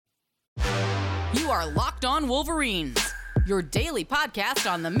You are Locked On Wolverines, your daily podcast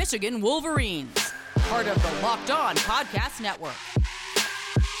on the Michigan Wolverines, part of the Locked On Podcast Network.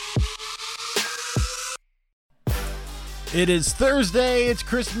 It is Thursday. It's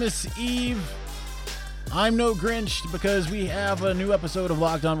Christmas Eve. I'm no Grinch because we have a new episode of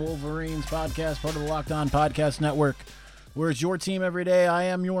Locked On Wolverines podcast, part of the Locked On Podcast Network, where it's your team every day. I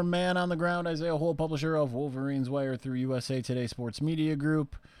am your man on the ground, Isaiah Hole, publisher of Wolverines Wire through USA Today Sports Media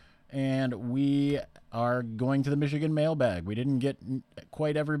Group, and we are going to the Michigan mailbag. We didn't get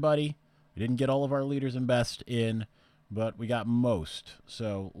quite everybody. We didn't get all of our leaders and best in, but we got most.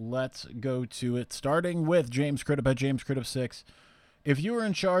 So let's go to it, starting with James Crudup at James Crudup 6. If you were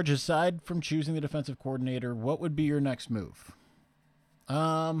in charge, aside from choosing the defensive coordinator, what would be your next move?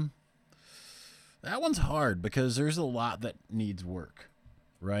 That one's hard because there's a lot that needs work,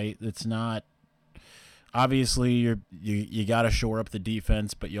 right? It's not obviously you got to shore up the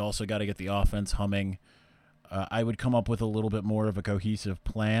defense, but you also got to get the offense humming. I would come up with a little bit more of a cohesive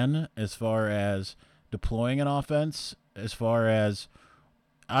plan as far as deploying an offense, as far as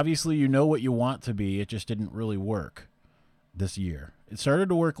obviously you know what you want to be. It just didn't really work this year. It started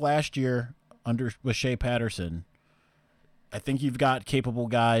to work last year with Shea Patterson. I think you've got capable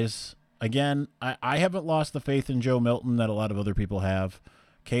guys. Again, I haven't lost the faith in Joe Milton that a lot of other people have.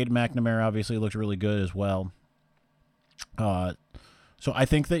 Cade McNamara obviously looked really good as well. So I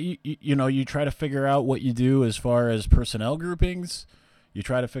think that you try to figure out what you do as far as personnel groupings. You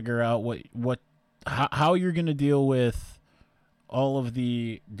try to figure out how you're going to deal with all of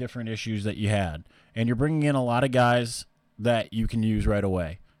the different issues that you had. And you're bringing in a lot of guys that you can use right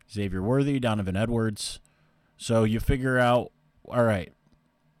away. Xavier Worthy, Donovan Edwards. So you figure out, all right,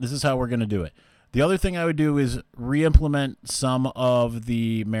 this is how we're going to do it. The other thing I would do is re-implement some of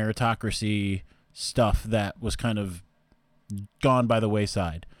the meritocracy stuff that was kind of gone by the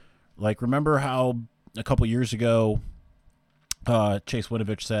wayside. Like, remember how a couple years ago Chase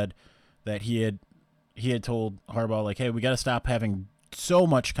Winovich said that he had told Harbaugh, like, hey, we got to stop having so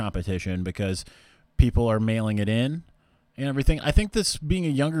much competition because people are mailing it in and everything. I think this being a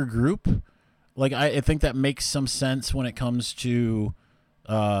younger group, like, I think that makes some sense when it comes to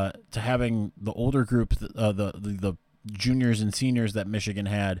having the older group, the juniors and seniors that Michigan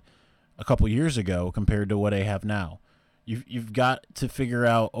had a couple years ago compared to what they have now. You've got to figure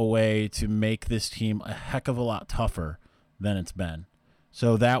out a way to make this team a heck of a lot tougher than it's been.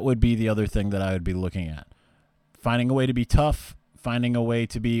 So that would be the other thing that I would be looking at. Finding a way to be tough, finding a way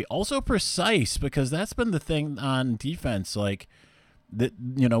to be also precise, because that's been the thing on defense. Like,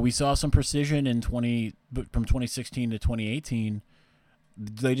 we saw some precision from 2016 to 2018.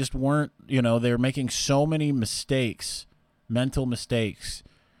 They just weren't, they were making so many mistakes, mental mistakes.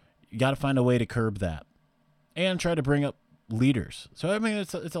 You got to find a way to curb that and try to bring up leaders. So, I mean,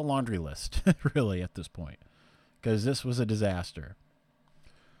 it's a laundry list, really, at this point, because this was a disaster.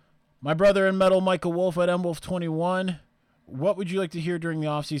 My brother in metal, Michael Wolf at MWolf21. What would you like to hear during the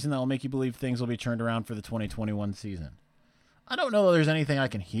offseason that will make you believe things will be turned around for the 2021 season? I don't know that there's anything I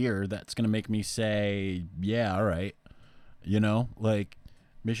can hear that's going to make me say, yeah, all right. Like,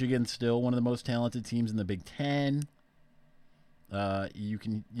 Michigan's still one of the most talented teams in the Big Ten. You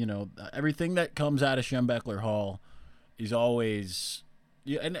can, everything that comes out of Schembechler Hall is always,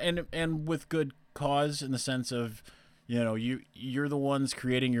 and with good cause, in the sense of, you're the ones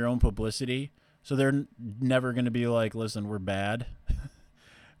creating your own publicity. So they're never going to be like, listen, we're bad.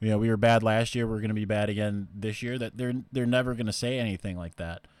 We were bad last year. We're going to be bad again this year. That they're never going to say anything like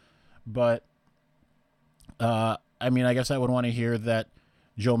that. But, I guess I would want to hear that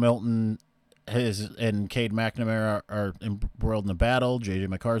Joe Milton and Cade McNamara are embroiled in the battle. J.J.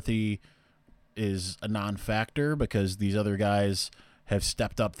 McCarthy is a non-factor because these other guys have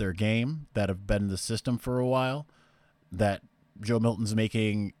stepped up their game that have been in the system for a while, that Joe Milton's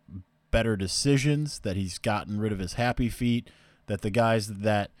making better decisions, that he's gotten rid of his happy feet, that the guys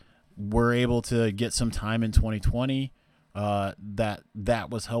that were able to get some time in 2020, that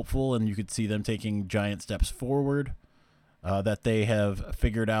was helpful, and you could see them taking giant steps forward. That they have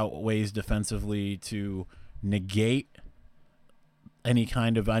figured out ways defensively to negate any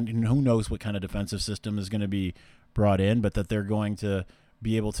kind of, who knows what kind of defensive system is going to be brought in, but that they're going to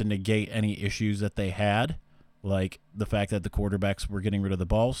be able to negate any issues that they had, like the fact that the quarterbacks were getting rid of the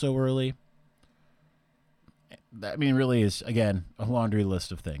ball so early. That, really is, again, a laundry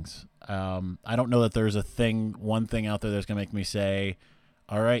list of things. I don't know that there's one thing out there that's going to make me say,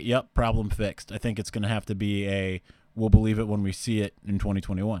 all right, yep, problem fixed. I think it's going to have to be we'll believe it when we see it in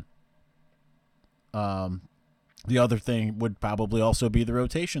 2021. The other thing would probably also be the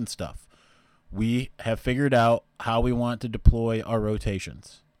rotation stuff. We have figured out how we want to deploy our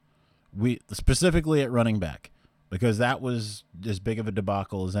rotations. We specifically at running back, because that was as big of a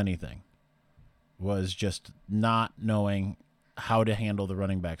debacle as anything, was just not knowing how to handle the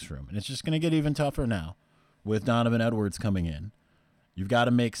running backs room. And it's just going to get even tougher now with Donovan Edwards coming in. You've got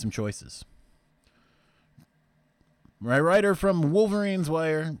to make some choices. My writer from Wolverines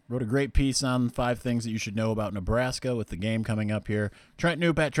Wire wrote a great piece on 5 things that you should know about Nebraska with the game coming up here. Trent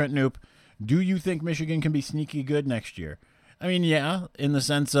Knoop at Trent Knoop. Do you think Michigan can be sneaky good next year? I mean, yeah, in the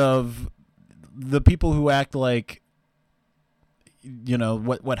sense of the people who act like, you know,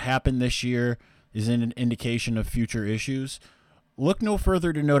 what happened this year is an indication of future issues. Look no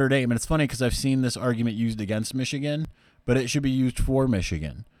further to Notre Dame. And it's funny because I've seen this argument used against Michigan, but it should be used for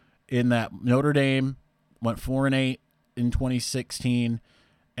Michigan, in that Notre Dame went 4-8 in 2016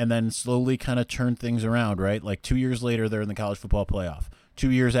 and then slowly kind of turned things around, right? Like 2 years later, they're in the college football playoff. 2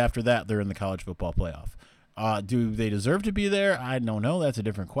 years after that, they're in the college football playoff. Do they deserve to be there? I don't know. That's a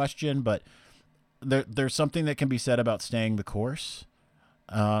different question, but there's something that can be said about staying the course.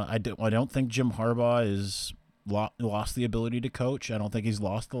 I don't think Jim Harbaugh is lost the ability to coach. I don't think he's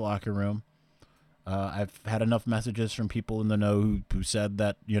lost the locker room. I've had enough messages from people in the know who said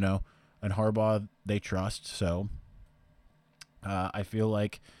that, you know, and Harbaugh they trust. So I feel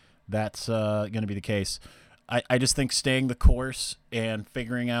like that's going to be the case. I just think staying the course and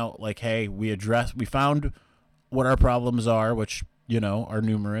figuring out, like, hey, we found what our problems are, which, you know, are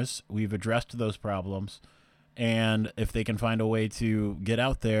numerous. We've addressed those problems. And if they can find a way to get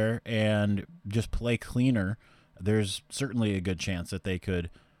out there and just play cleaner, there's certainly a good chance that they could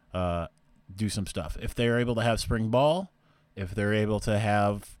do some stuff. If they're able to have spring ball, if they're able to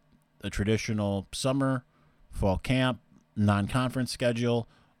have a traditional summer, fall camp, non-conference schedule,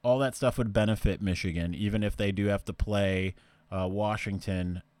 all that stuff would benefit Michigan, even if they do have to play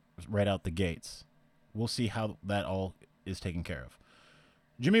Washington right out the gates. We'll see how that all is taken care of.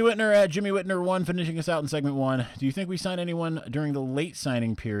 Jimmy Whitner at Jimmy Whitner1, finishing us out in segment 1. Do you think we sign anyone during the late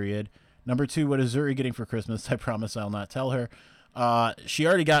signing period? Number 2, what is Zuri getting for Christmas? I promise I'll not tell her. She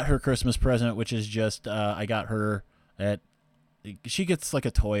already got her Christmas present, which is just I got her she gets like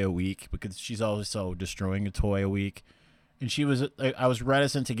a toy a week because she's also destroying a toy a week. And I was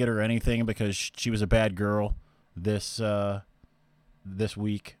reticent to get her anything because she was a bad girl this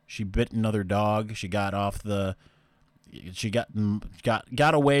week. She bit another dog. She got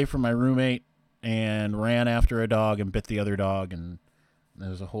away from my roommate and ran after a dog and bit the other dog, and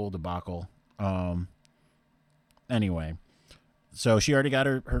there was a whole debacle. Anyway, so she already got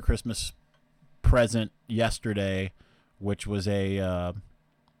her Christmas present yesterday, which was it's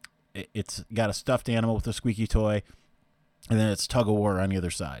got a stuffed animal with a squeaky toy, and then it's tug of war on the other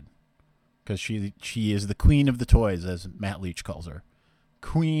side, because she is the queen of the toys, as Matt Leach calls her,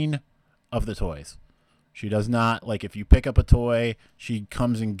 queen of the toys. She does not, like, if you pick up a toy, she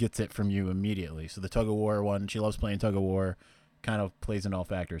comes and gets it from you immediately. So the tug of war one, she loves playing tug of war, kind of plays in all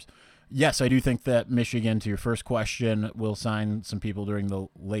factors. Yes, I do think that Michigan, to your first question, will sign some people during the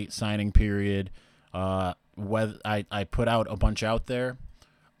late signing period. Whether I put out a bunch out there.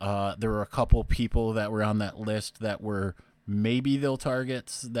 There were a couple people that were on that list that were maybe they'll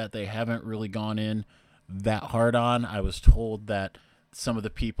targets that they haven't really gone in that hard on. I was told that some of the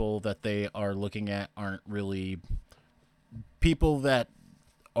people that they are looking at aren't really people that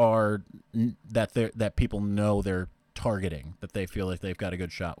people know they're targeting, that they feel like they've got a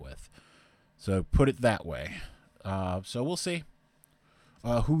good shot with. So put it that way. So we'll see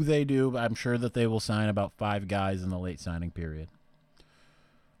who they do. I'm sure that they will sign about 5 guys in the late signing period.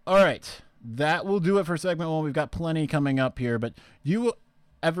 All right. That will do it for segment 1. We've got plenty coming up here, but do you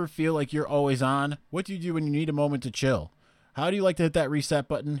ever feel like you're always on? What do you do when you need a moment to chill? How do you like to hit that reset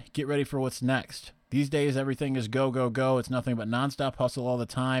button? Get ready for what's next. These days, everything is go, go, go. It's nothing but nonstop hustle all the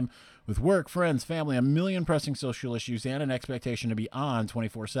time with work, friends, family, a million pressing social issues, and an expectation to be on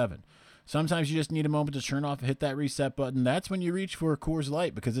 24/7. Sometimes you just need a moment to turn off and hit that reset button. That's when you reach for a Coors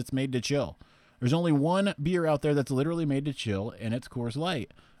Light, because it's made to chill. There's only one beer out there that's literally made to chill, and it's Coors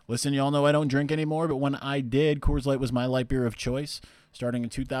Light. Listen, y'all know I don't drink anymore, but when I did, Coors Light was my light beer of choice. Starting in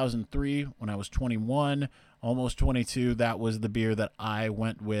 2003, when I was 21, almost 22, that was the beer that I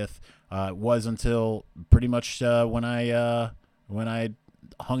went with. It was until pretty much when I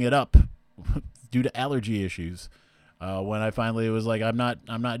hung it up due to allergy issues. When I finally was like, I'm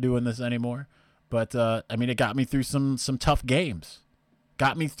not doing this anymore. But I mean, it got me through some tough games.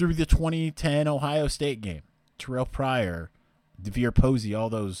 Got me through the 2010 Ohio State game. Terrell Pryor, DeVere Posey, all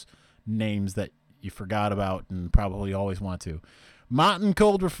those names that you forgot about and probably always want to. Mountain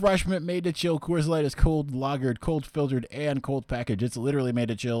Cold Refreshment, made to chill. Coors Light is cold lagered, cold filtered, and cold packaged. It's literally made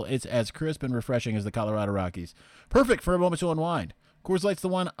to chill. It's as crisp and refreshing as the Colorado Rockies. Perfect for a moment to unwind. Coors Light's the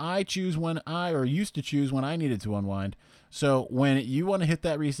one I choose or used to choose when I needed to unwind. So when you want to hit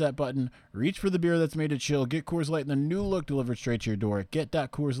that reset button, reach for the beer that's made to chill. Get Coors Light in the new look delivered straight to your door at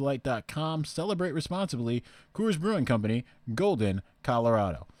get.coorslight.com. Celebrate responsibly. Coors Brewing Company, Golden,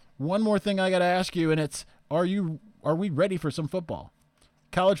 Colorado. One more thing I got to ask you, and it's, are we ready for some football?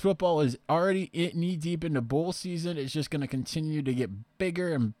 College football is already knee-deep into bowl season. It's just going to continue to get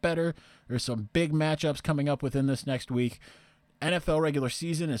bigger and better. There's some big matchups coming up within this next week. NFL regular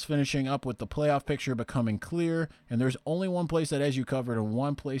season is finishing up with the playoff picture becoming clear, and there's only one place that has you covered and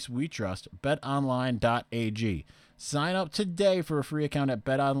one place we trust, betonline.ag. Sign up today for a free account at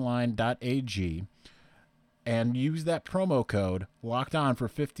betonline.ag and use that promo code LOCKEDON for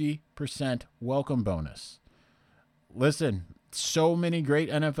 50% welcome bonus. Listen, so many great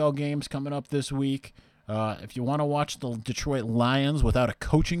NFL games coming up this week. If you want to watch the Detroit Lions without a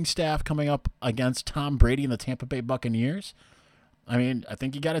coaching staff coming up against Tom Brady and the Tampa Bay Buccaneers, I mean, I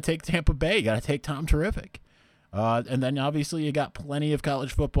think you got to take Tampa Bay. You got to take Tom Terrific. And then obviously you got plenty of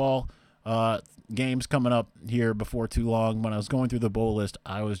college football games coming up here before too long. When I was going through the bowl list,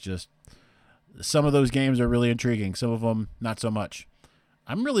 some of those games are really intriguing. Some of them, not so much.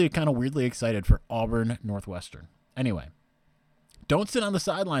 I'm really kind of weirdly excited for Auburn Northwestern. Anyway, don't sit on the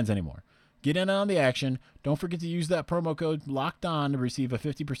sidelines anymore. Get in on the action. Don't forget to use that promo code LOCKEDON to receive a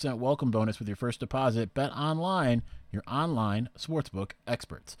 50% welcome bonus with your first deposit. Bet Online, your online sportsbook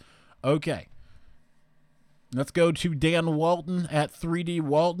experts. Okay, let's go to Dan Walton at 3D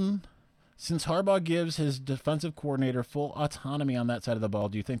Walton. Since Harbaugh gives his defensive coordinator full autonomy on that side of the ball,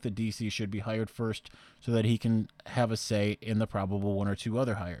 do you think the DC should be hired first so that he can have a say in the probable one or two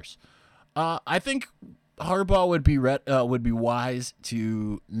other hires? I think Harbaugh would be wise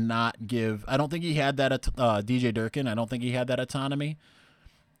to not give. I don't think he had that. DJ Durkin, I don't think he had that autonomy,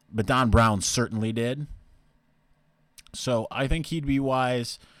 but Don Brown certainly did. So I think he'd be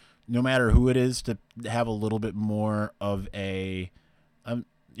wise, no matter who it is, to have a little bit more of a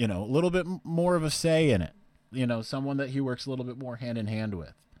little bit more of a say in it. Someone that he works a little bit more hand in hand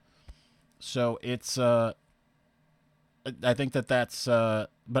with. So it's. I think that's.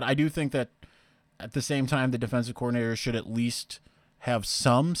 But I do think that, at the same time, the defensive coordinator should at least have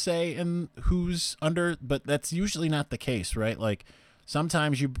some say in who's under, but that's usually not the case, right? Like,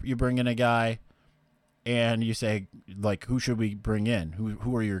 sometimes you bring in a guy and you say, like, who should we bring in?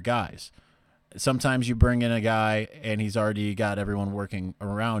 Who are your guys? Sometimes you bring in a guy and he's already got everyone working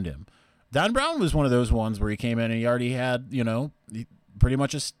around him. Don Brown was one of those ones where he came in and he already had, pretty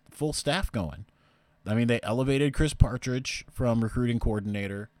much a full staff going. I mean, they elevated Chris Partridge from recruiting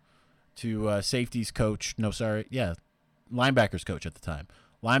coordinator to safeties coach. Linebackers coach at the time.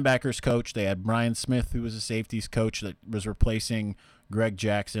 Linebackers coach. They had Brian Smith, who was a safeties coach that was replacing Greg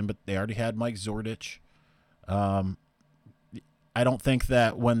Jackson, but they already had Mike Zordich. I don't think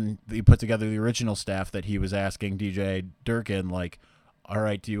that when they put together the original staff that he was asking DJ Durkin, like, all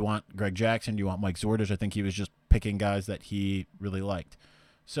right, do you want Greg Jackson? Do you want Mike Zordich? I think he was just picking guys that he really liked.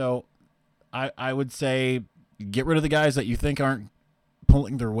 So I would say get rid of the guys that you think aren't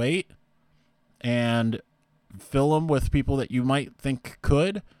pulling their weight and fill them with people that you might think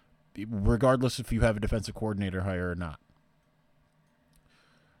could, regardless if you have a defensive coordinator hire or not.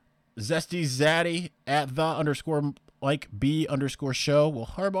 Zesty Zaddy at _B_show. Will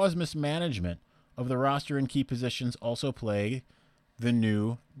Harbaugh's mismanagement of the roster and key positions also play the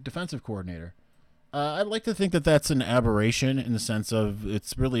new defensive coordinator? I'd like to think that that's an aberration, in the sense of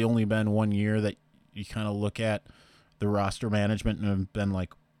it's really only been 1 year that you kind of look at the roster management and have been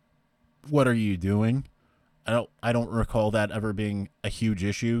like, what are you doing? I don't recall that ever being a huge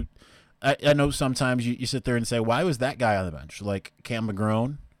issue. I know sometimes you sit there and say, why was that guy on the bench? Like Cam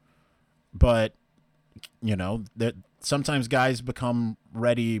McGrone. But, that sometimes guys become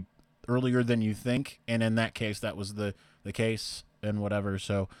ready earlier than you think. And in that case, that was the case and whatever.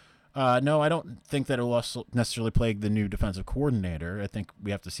 So, no, I don't think that it will also necessarily plague the new defensive coordinator. I think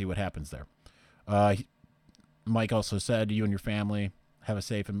we have to see what happens there. Mike also said, you and your family have a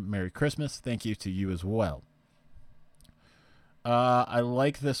safe and Merry Christmas. Thank you to you as well. I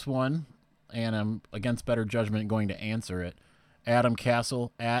like this one, and I'm against better judgment going to answer it. Adam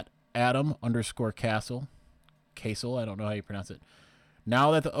Castle at Adam_Castle. Castle, I don't know how you pronounce it.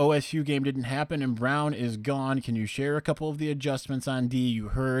 Now that the OSU game didn't happen and Brown is gone, can you share a couple of the adjustments on D you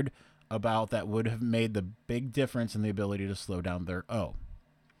heard about that would have made the big difference in the ability to slow down their O?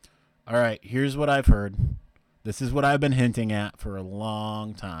 All right, here's what I've heard. This is what I've been hinting at for a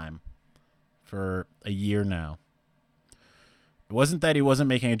long time, for a year now. It wasn't that he wasn't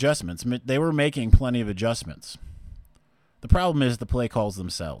making adjustments. They were making plenty of adjustments. The problem is the play calls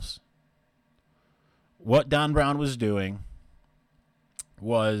themselves. What Don Brown was doing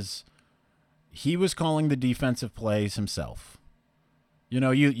was he was calling the defensive plays himself. You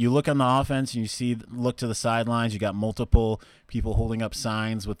know, you look on the offense and look to the sidelines. You got multiple people holding up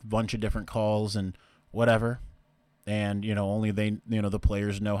signs with a bunch of different calls and whatever. And, only the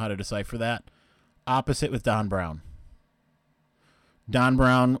players know how to decipher that. Opposite with Don Brown. Don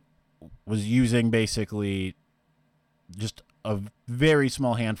Brown was using basically just a very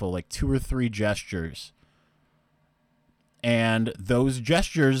small handful, like 2 or 3 gestures. And those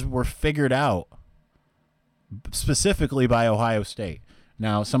gestures were figured out specifically by Ohio State.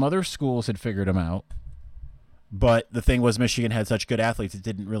 Now, some other schools had figured them out, but the thing was Michigan had such good athletes, it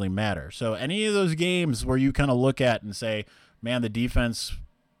didn't really matter. So any of those games where you kind of look at and say, man, the defense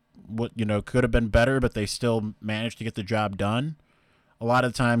could have been better, but they still managed to get the job done, a lot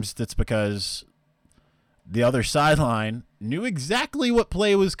of times that's because the other sideline knew exactly what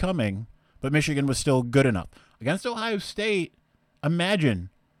play was coming, but Michigan was still good enough. Against Ohio State,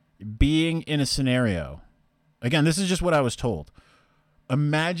 imagine being in a scenario. Again, this is just what I was told.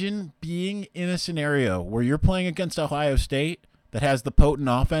 Imagine being in a scenario where you're playing against Ohio State that has the potent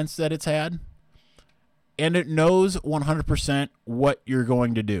offense that it's had, and it knows 100% what you're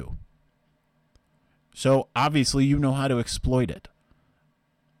going to do. So obviously you know how to exploit it.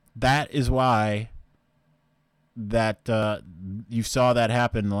 That is why that you saw that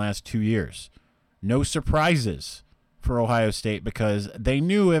happen in the last 2 years. No surprises for Ohio State because they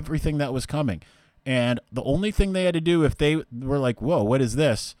knew everything that was coming. And the only thing they had to do if they were like, whoa, what is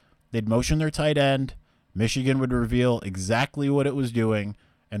this? They'd motion their tight end. Michigan would reveal exactly what it was doing,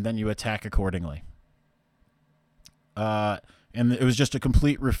 and then you attack accordingly. And it was just a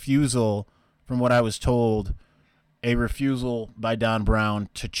complete refusal, from what I was told, a refusal by Don Brown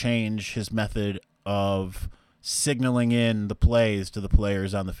to change his method of signaling in the plays to the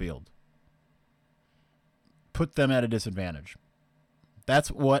players on the field. Put them at a disadvantage.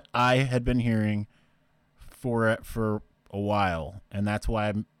 That's what I had been hearing for a while, and that's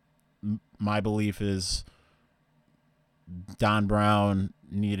why my belief is Don Brown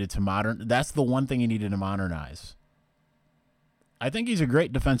needed to that's the one thing he needed to modernize. I think he's a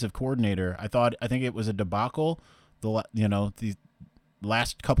great defensive coordinator. I think it was a debacle. The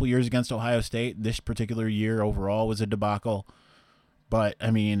last couple years against Ohio State, this particular year overall was a debacle. But I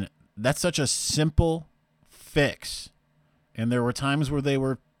mean, that's such a simple fix. And there were times where they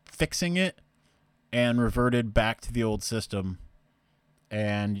were fixing it and reverted back to the old system,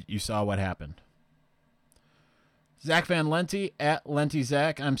 and you saw what happened. Zach Van Lenti at Lenti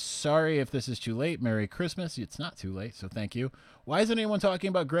Zach. I'm sorry if this is too late. Merry Christmas. It's not too late, so thank you. Why isn't anyone talking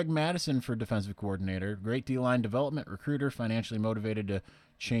about Greg Madison for defensive coordinator? Great D-line development, recruiter, financially motivated to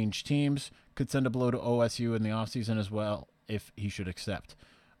change teams. Could send a blow to OSU in the offseason as well if he should accept.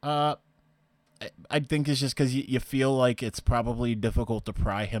 I think it's just because you feel like it's probably difficult to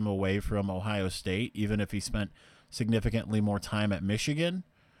pry him away from Ohio State, even if he spent significantly more time at Michigan.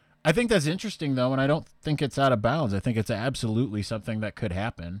 I think that's interesting, though, and I don't think it's out of bounds. I think it's absolutely something that could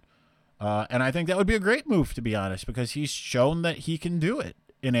happen. And I think that would be a great move, to be honest, because he's shown that he can do it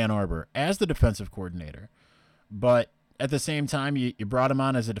in Ann Arbor as the defensive coordinator. But at the same time, you brought him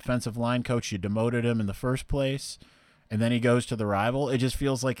on as a defensive line coach. You demoted him in the first place, and then he goes to the rival. It just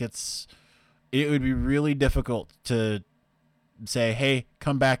feels like it would be really difficult to say, hey,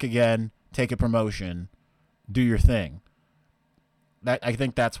 come back again, take a promotion, do your thing. I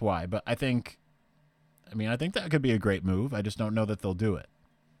think that's why. But I think that could be a great move. I just don't know that they'll do it.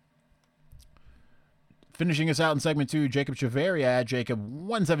 Finishing us out in segment 2, Jacob Chavaria,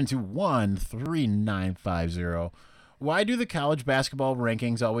 Jacob17213950. Why do the college basketball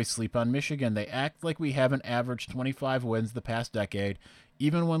rankings always sleep on Michigan? They act like we haven't averaged 25 wins the past decade,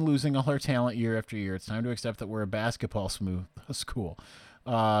 even when losing all our talent year after year. It's time to accept that we're a basketball smooth school.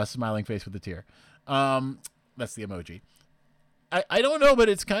 Smiling face with a tear. That's the emoji. I don't know, but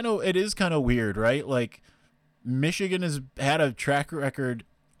it is kind of weird, right? Like, Michigan has had a track record,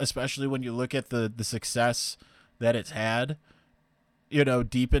 especially when you look at the success that it's had,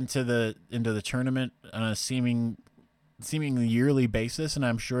 deep into the tournament on a seemingly yearly basis, and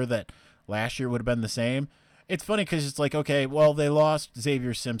I'm sure that last year would have been the same. It's funny because it's like, okay, well, they lost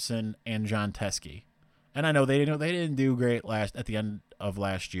Xavier Simpson and John Teskey, and I know they didn't do great at the end of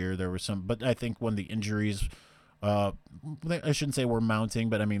last year. There were some, but I think when the injuries, I shouldn't say were mounting,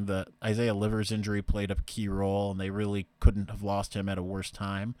 but I mean the Isaiah Livers injury played a key role, and they really couldn't have lost him at a worse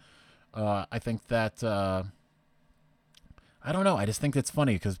time. I think that I don't know. I just think it's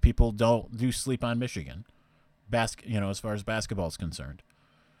funny because people do sleep on Michigan. As far as basketball is concerned.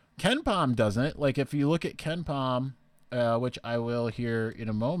 KenPom doesn't. Like, if you look at KenPom, which I will here in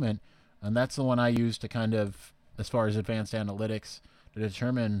a moment, and that's the one I use to kind of, as far as advanced analytics, to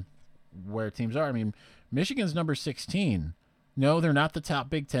determine where teams are. I mean, Michigan's number 16. No, they're not the top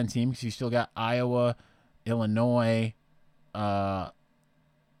Big Ten team because you still got Iowa, Illinois ahead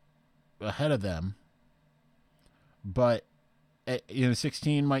of them. But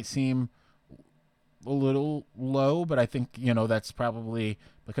 16 might seem a little low, but I think that's probably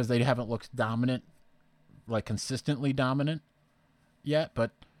because they haven't looked dominant, like consistently dominant yet.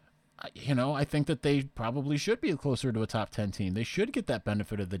 But I think that they probably should be closer to a top 10 team. They should get that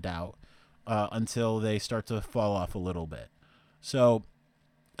benefit of the doubt until they start to fall off a little bit. So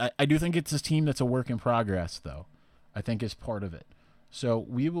I do think it's a team that's a work in progress, though. I think is part of it. So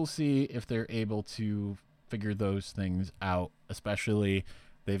we will see if they're able to figure those things out, especially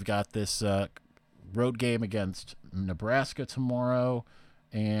they've got this road game against Nebraska tomorrow.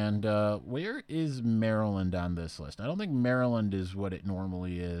 And where is Maryland on this list? I don't think Maryland is what it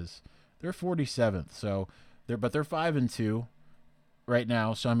normally is. They're 47th, so they're 5-2 right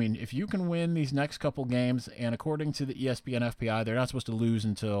now. So I mean, if you can win these next couple games, and according to the ESPN FPI, they're not supposed to lose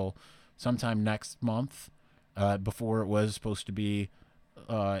until sometime next month. Before it was supposed to be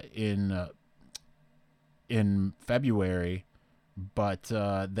in February, but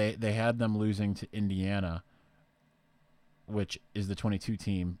they had them losing to Indiana, which is the 22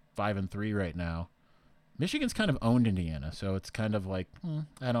 team, 5-3 right now. Michigan's kind of owned Indiana, so it's kind of like,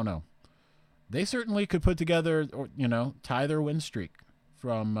 I don't know. They certainly could put together, or tie their win streak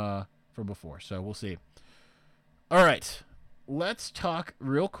from before. So we'll see. All right, let's talk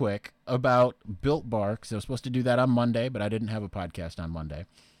real quick about Built Bar, because I was supposed to do that on Monday, but I didn't have a podcast on Monday.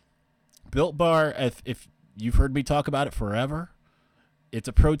 Built Bar, if you've heard me talk about it forever, it's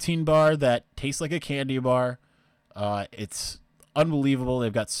a protein bar that tastes like a candy bar. It's unbelievable.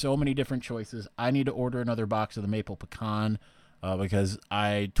 They've got so many different choices. I need to order another box of the maple pecan because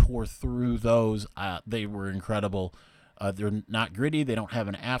I tore through those. They were incredible. They're not gritty. They don't have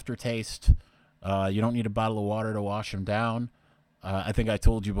an aftertaste. You don't need a bottle of water to wash them down. I think I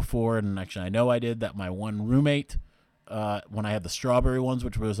told you before, and actually I know I did, that my one roommate, when I had the strawberry ones,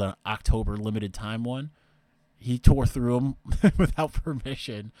 which was an October limited time one, he tore through them without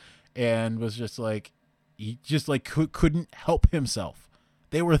permission and was just like, he just like couldn't help himself.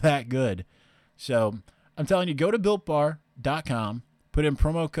 They were that good. So I'm telling you, go to BuiltBar.com, put in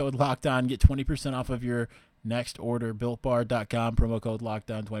promo code LOCKEDON, get 20% off of your next order. BuiltBar.com, promo code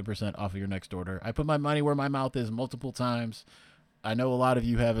LOCKEDON, 20% off of your next order. I put my money where my mouth is multiple times. I know a lot of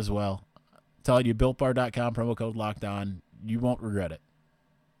you have as well. I'm telling you, BuiltBar.com, promo code LOCKEDON. You won't regret it.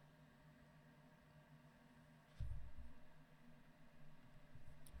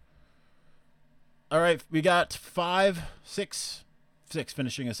 All right, we got 6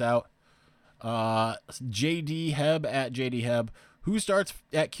 finishing us out. JD Heb at JD Heb. Who starts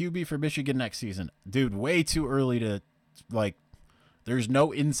at QB for Michigan next season? Dude, way too early to, there's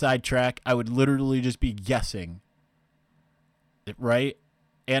no inside track. I would literally just be guessing. Right?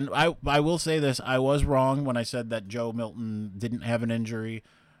 And I will say this. I was wrong when I said that Joe Milton didn't have an injury.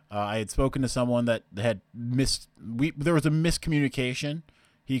 I had spoken to someone that had there was a miscommunication.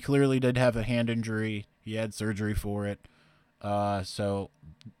 He clearly did have a hand injury. He had surgery for it. So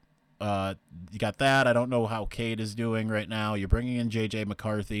you got that. I don't know how Cade is doing right now. You're bringing in J.J.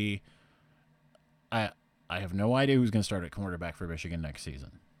 McCarthy. I have no idea who's going to start at quarterback for Michigan next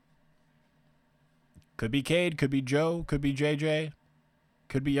season. Could be Cade, could be Joe, could be J.J.,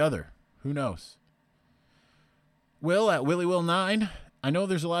 could be other. Who knows? Will at Willie Will 9. I know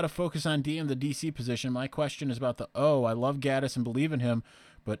there's a lot of focus on D in the DC position. My question is about I love Gaddis and believe in him,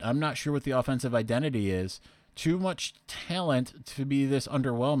 but I'm not sure what the offensive identity is. Too much talent to be this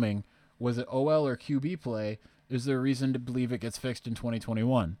underwhelming. Was it OL or QB play? Is there a reason to believe it gets fixed in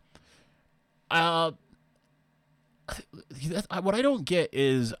 2021? What I don't get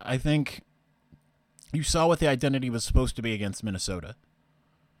is, I think you saw what the identity was supposed to be against Minnesota,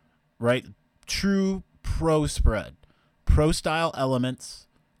 right? True pro spread. Pro-style elements.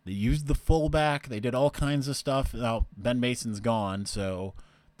 They used the fullback. They did all kinds of stuff. Now, Ben Mason's gone, so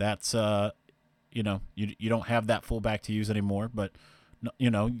that's, you don't have that fullback to use anymore. But,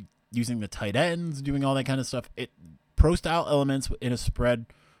 using the tight ends, doing all that kind of stuff. Pro-style elements in a spread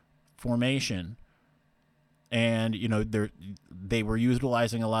formation. And, they were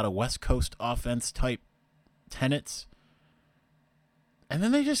utilizing a lot of West Coast offense type tenets. And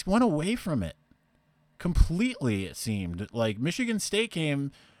then they just went away from it. Completely, it seemed. Like Michigan State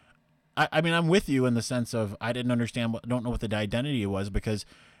came. I mean, I'm with you in the sense of I don't know what the identity was because,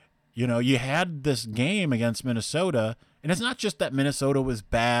 you had this game against Minnesota, and it's not just that Minnesota was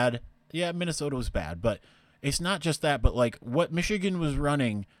bad. Yeah, Minnesota was bad, but it's not just that. But what Michigan was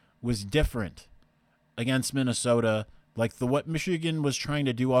running was different against Minnesota Like what Michigan was trying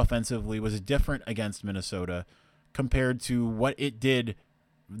to do offensively was different against Minnesota compared to what it did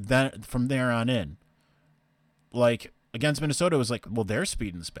then from there on in. Like against Minnesota, it was like, well, there's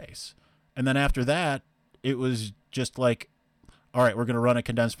speed in space. And then after that, it was just like, all right, we're going to run a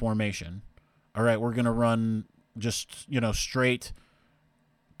condensed formation. All right, we're going to run just, straight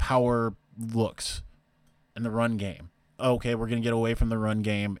power looks in the run game. Okay, we're going to get away from the run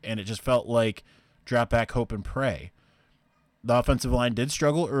game. And it just felt like drop back, hope, and pray. The offensive line did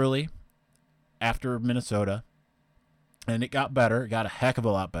struggle early after Minnesota, and it got better. It got a heck of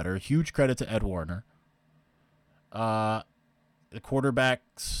a lot better. Huge credit to Ed Warner. The quarterback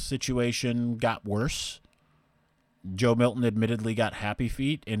situation got worse. Joe Milton admittedly got happy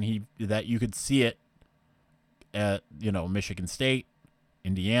feet, and you could see it at Michigan State,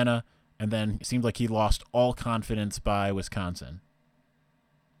 Indiana, and then it seemed like he lost all confidence by Wisconsin.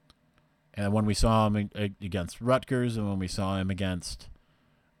 And when we saw him against Rutgers, and when we saw him against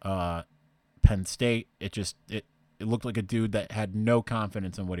Penn State, it looked like a dude that had no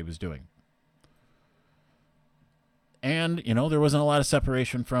confidence in what he was doing. And, there wasn't a lot of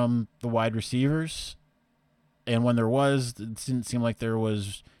separation from the wide receivers. And when there was, it didn't seem like there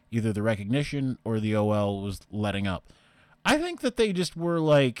was either the recognition or the OL was letting up. I think that they just were,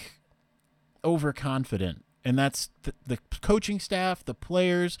 overconfident. And that's the coaching staff, the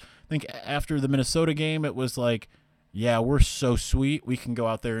players. I think after the Minnesota game, it was like, yeah, we're so sweet. We can go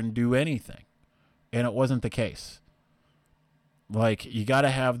out there and do anything. And it wasn't the case. You got to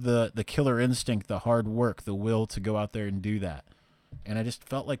have the killer instinct, the hard work, the will to go out there and do that. And I just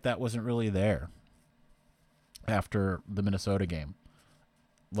felt like that wasn't really there after the Minnesota game.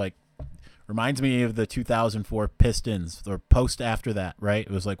 Reminds me of the 2004 Pistons, or post after that, right?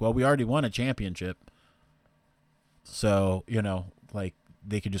 It was like, well, we already won a championship. So,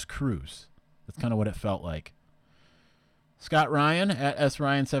 they could just cruise. That's kind of what it felt like. Scott Ryan at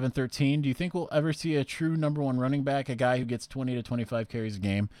SRyan713. Do you think we'll ever see a true number one running back, a guy who gets 20 to 25 carries a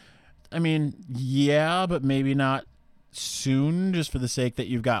game? I mean, yeah, but maybe not soon, just for the sake that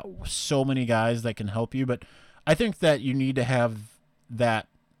you've got so many guys that can help you. But I think that you need to have that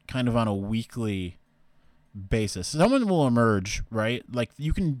kind of on a weekly basis. Someone will emerge, right?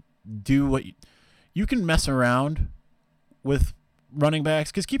 You can do you can mess around with running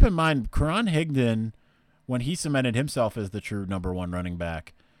backs. Because keep in mind, Karan Higdon, when he cemented himself as the true number one running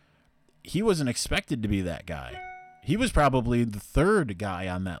back, he wasn't expected to be that guy. He was probably the third guy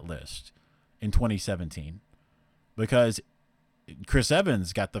on that list in 2017 because Chris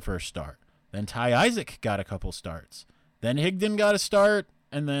Evans got the first start. Then Ty Isaac got a couple starts. Then Higdon got a start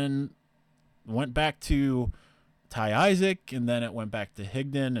and then went back to Ty Isaac, and then it went back to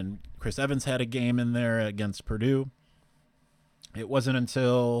Higdon, and Chris Evans had a game in there against Purdue. It wasn't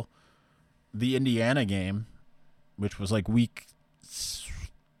until the Indiana game, which was week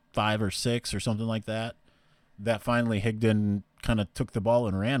 5 or 6 or something like that, that finally Higdon kind of took the ball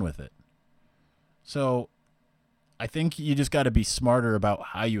and ran with it. So I think you just got to be smarter about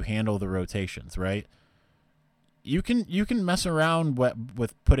how you handle the rotations, right? You can mess around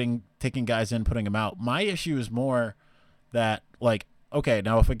with taking guys in, putting them out. My issue is more that okay,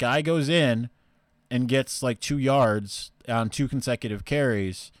 now if a guy goes in and gets 2 yards on 2 consecutive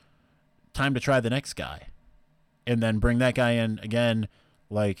carries, time to try the next guy, and then bring that guy in again.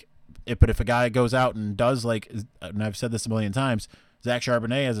 But if a guy goes out and does and I've said this a million times, Zach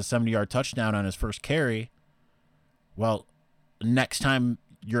Charbonnet has a 70-yard touchdown on his first carry. Well, next time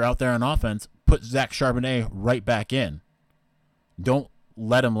you're out there on offense, put Zach Charbonnet right back in. Don't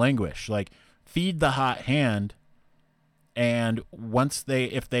let him languish. Feed the hot hand, and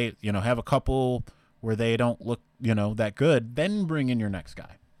if they have a couple where they don't look that good, then bring in your next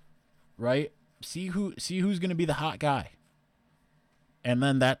guy. Right? See who's going to be the hot guy. And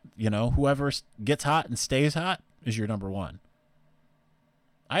then that, whoever gets hot and stays hot is your number one.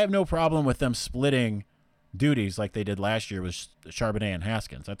 I have no problem with them splitting duties like they did last year with Charbonnet and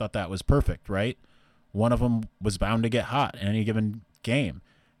Haskins. I thought that was perfect, right? One of them was bound to get hot in any given game.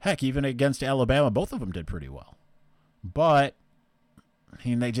 Heck, even against Alabama, both of them did pretty well. But,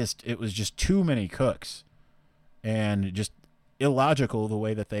 it was just too many cooks. And just illogical the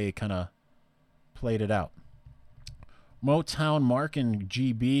way that they kind of played it out. Motown Mark and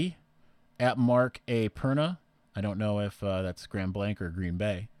GB at Mark A. Perna. I don't know if that's Grand Blanc or Green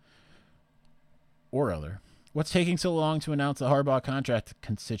Bay or other. What's taking so long to announce the Harbaugh contract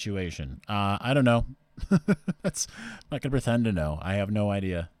situation? I don't know. That's I'm not gonna pretend to know. I have no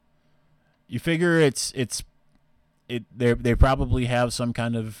idea. You figure they probably have some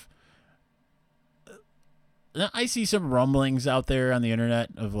kind of I see some rumblings out there on the internet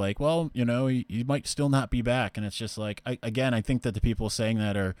of like, well, he might still not be back. And it's just like, I think that the people saying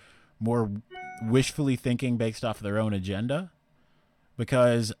that are more wishfully thinking based off of their own agenda,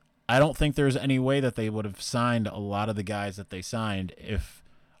 because I don't think there's any way that they would have signed a lot of the guys that they signed if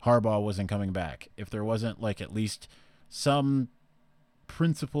Harbaugh wasn't coming back. If there wasn't like at least some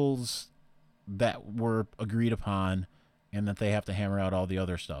principles that were agreed upon and that they have to hammer out all the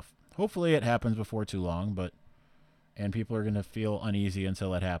other stuff. Hopefully it happens before too long, and people are going to feel uneasy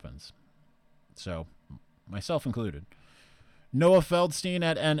until it happens. So, myself included. Noah Feldstein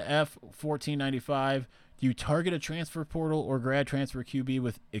at NF1495. Do you target a transfer portal or grad transfer QB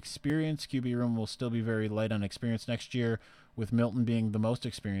with experience? QB room will still be very light on experience next year, with Milton being the most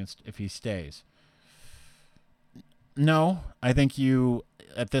experienced if he stays. No, I think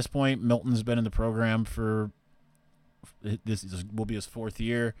at this point, Milton's been in the program this will be his 4th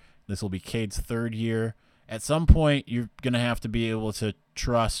year. This will be Cade's 3rd year. At some point, you're going to have to be able to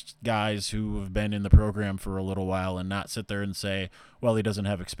trust guys who have been in the program for a little while and not sit there and say, well, he doesn't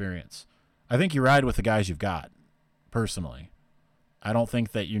have experience. I think you ride with the guys you've got, personally. I don't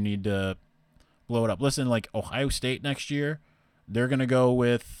think that you need to blow it up. Listen, like Ohio State next year, they're going to go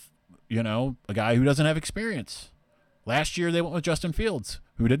with, a guy who doesn't have experience. Last year, they went with Justin Fields,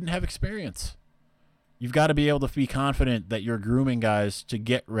 who didn't have experience. You've got to be able to be confident that you're grooming guys to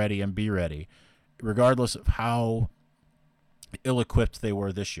get ready and be ready, regardless of how ill-equipped they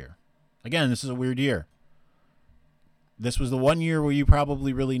were this year. Again, this is a weird year. This was the one year where you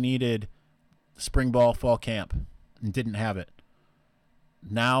probably really needed spring ball, fall camp, and didn't have it.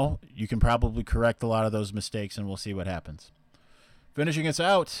 Now, you can probably correct a lot of those mistakes, and we'll see what happens. Finishing us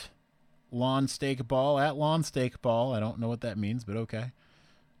out, Lawn Steak Ball at Lawn Steak Ball. I don't know what that means, but okay.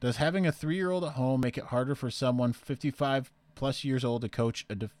 Does having a 3-year-old at home make it harder for someone 55-plus years old to coach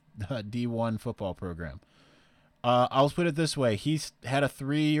a D1 football program? I'll put it this way. He's had a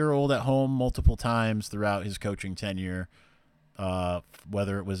 3-year-old at home multiple times throughout his coaching tenure,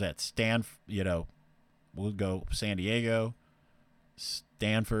 whether it was at we'll go San Diego,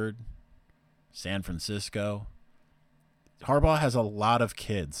 Stanford, San Francisco. Harbaugh has a lot of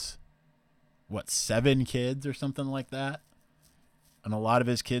kids. 7 kids or something like that? And a lot of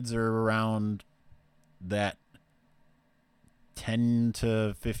his kids are around that 10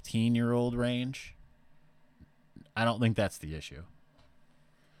 to 15-year-old range. I don't think that's the issue.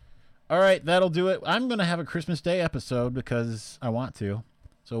 All right, that'll do it. I'm going to have a Christmas Day episode because I want to.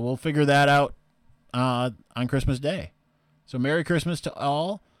 So we'll figure that out on Christmas Day. So Merry Christmas to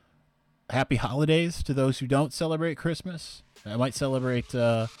all. Happy holidays to those who don't celebrate Christmas. I might celebrate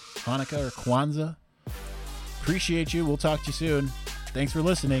Hanukkah or Kwanzaa. Appreciate you. We'll talk to you soon. Thanks for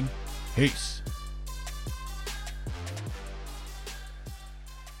listening. Peace.